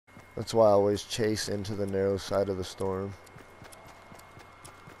That's why I always chase into the narrow side of the storm.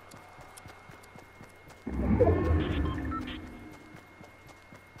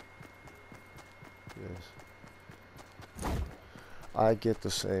 Yes. I get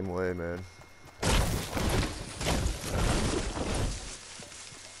the same way, man.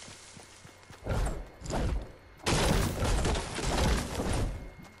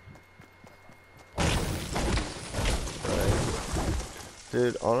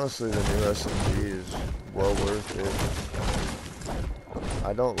 Dude, honestly, the new SMG is well worth it.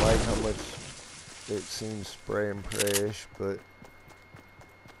 I don't like how much it seems spray and pray-ish, but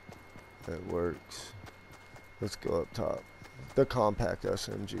it works. Let's go up top. The compact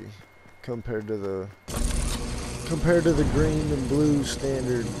SMG compared to the green and blue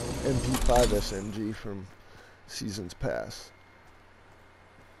standard MP5 SMG from seasons past.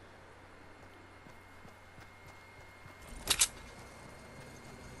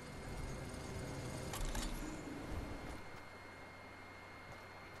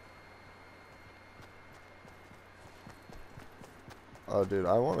 Oh, dude,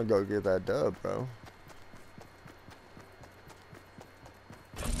 I want to go get that dub, bro.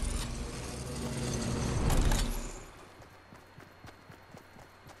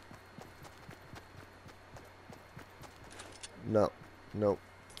 No. Nope.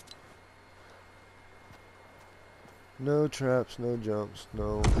 No traps, no jumps,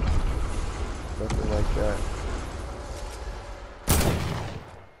 no... nothing like that.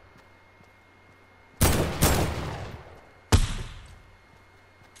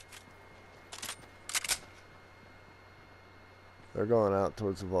 They're going out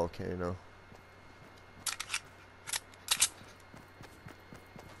towards the volcano.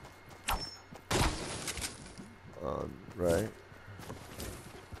 Right.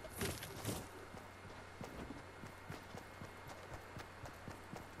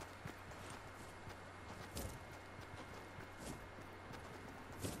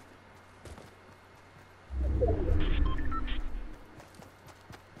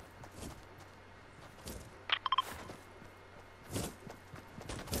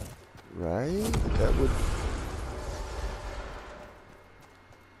 Right? That would...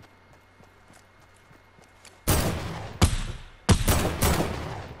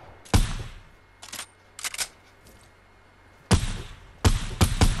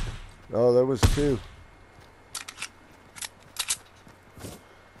 Oh, there was two.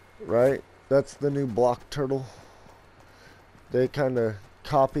 Right? That's the new block turtle. They kind of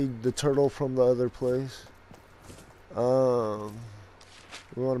copied the turtle from the other place.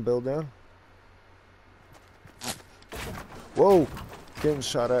 We want to build down? Whoa! Getting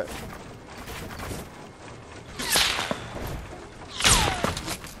shot at.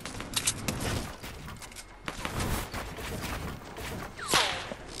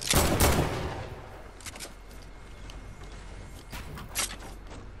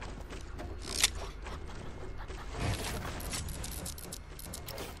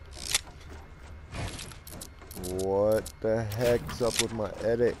 What the heck's up with my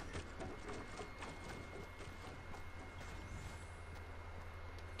edit?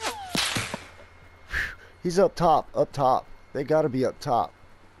 He's up top, up top. They gotta be up top.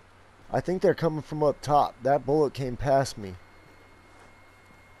 I think they're coming from up top. That bullet came past me.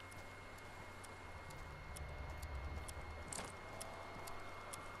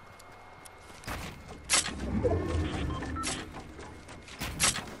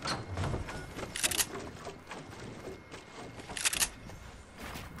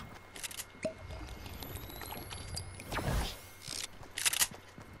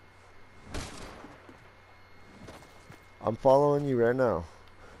 I'm following you right now.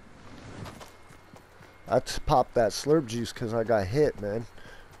 I popped that slurp juice because I got hit, man.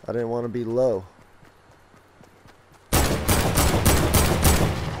 I didn't want to be low.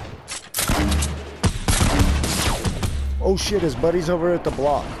 Oh shit, his buddy's over at the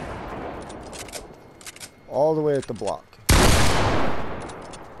block. All the way at the block.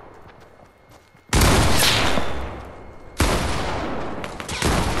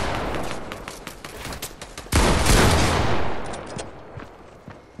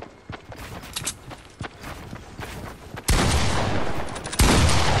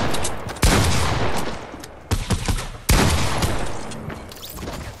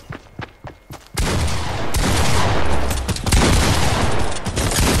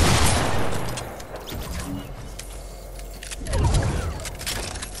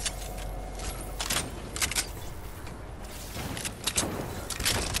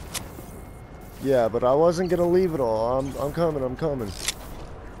 Yeah, but I wasn't gonna leave it all. I'm coming, I'm coming.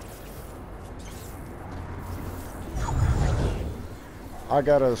 I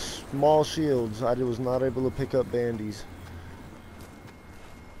got a small shields. I was not able to pick up bandies.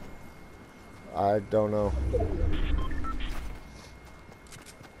 I don't know.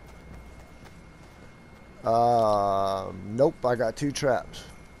 Nope, I got 2 traps.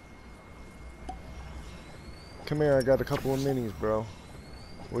 Come here, I got a couple of minis, bro.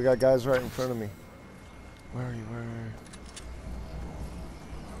 We got guys right in front of me. Where are you? Where are you?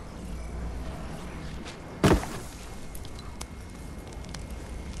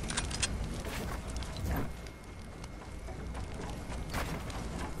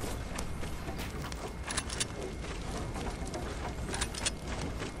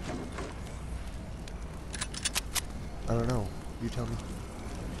 I don't know. You tell me.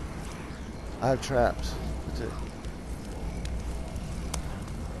 I have traps. That's it.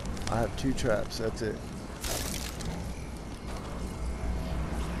 I have 2 traps. That's it.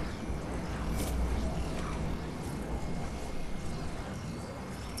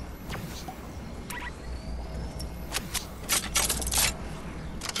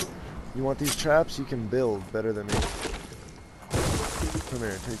 You want these traps? You can build better than me. Come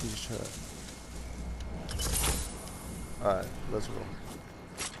here, take these traps. Alright, let's roll.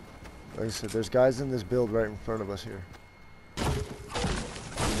 Like I said, there's guys in this build right in front of us here.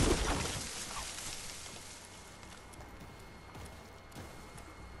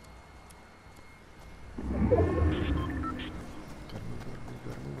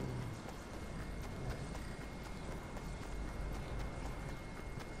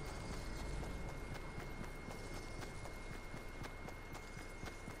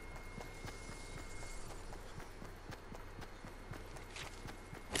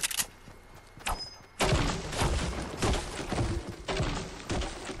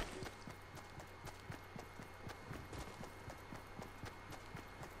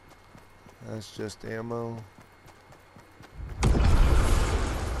 That's just ammo.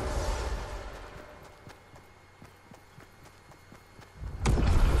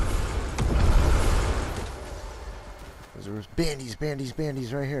 There's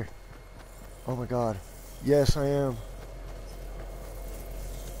bandies right here. Oh my god. Yes, I am.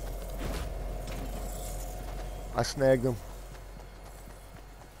 I snagged them.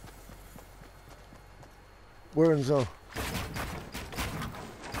 We're in zone.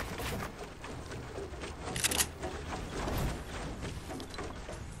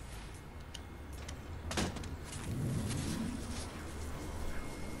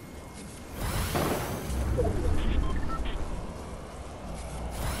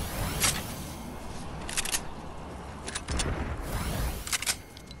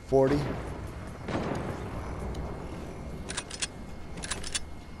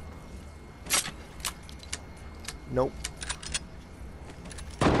 Nope.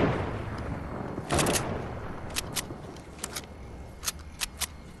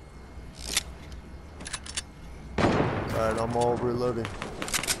 Alright, I'm all reloading.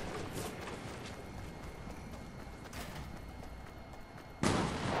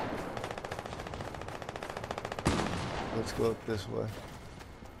 Let's go up this way.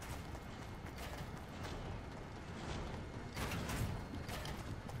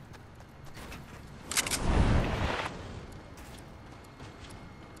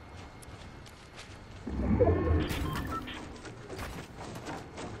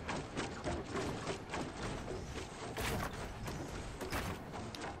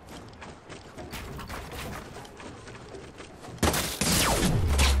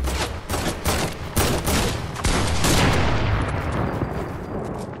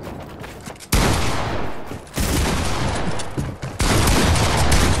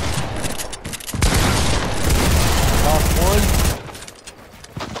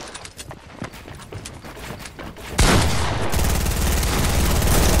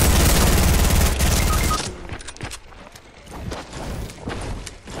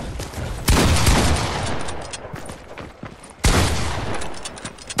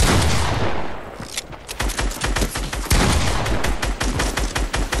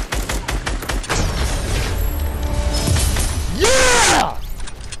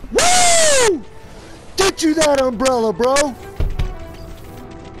 Get you that umbrella, bro!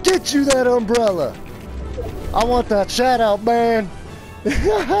 Get you that umbrella! I want that shout out, man!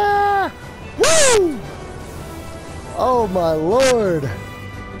 Woo! Oh my lord!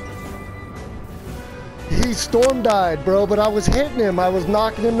 He storm died, bro, but I was hitting him. I was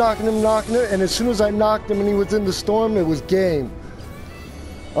knocking him, and as soon as I knocked him and he was in the storm, it was game.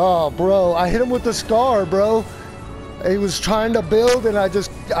 Oh, bro, I hit him with the scar, bro. He was trying to build, and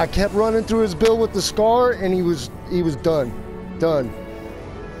I kept running through his build with the scar, and he was done. Done.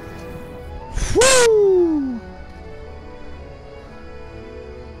 Woo!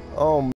 Oh,